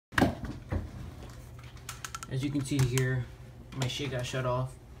As you can see here, my shit got shut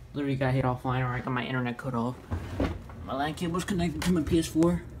off. Literally got hit offline, or I got my internet cut off. My LAN cable's connected to my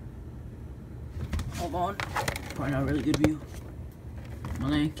PS4. Hold on. Probably not a really good view. My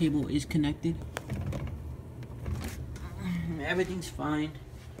LAN cable is connected. Everything's fine.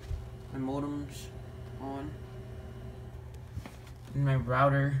 My modem's on. And my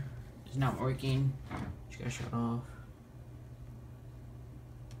router is not working. Just got shut off.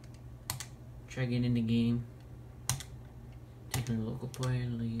 Try getting in the game. Taking the local play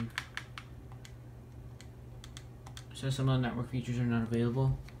and leave. So some of the network features are not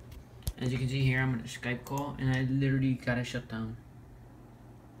available. As you can see here, I'm on a Skype call and I literally got it shut down.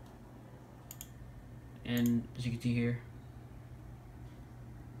 And as you can see here,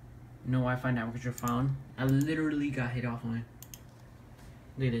 no Wi-Fi networks are found. I literally got hit offline.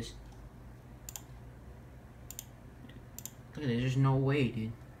 Look at this. Look at this. There's no way,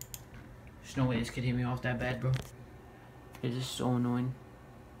 dude. There's no way this could hit me off that bad, bro. It's just so annoying.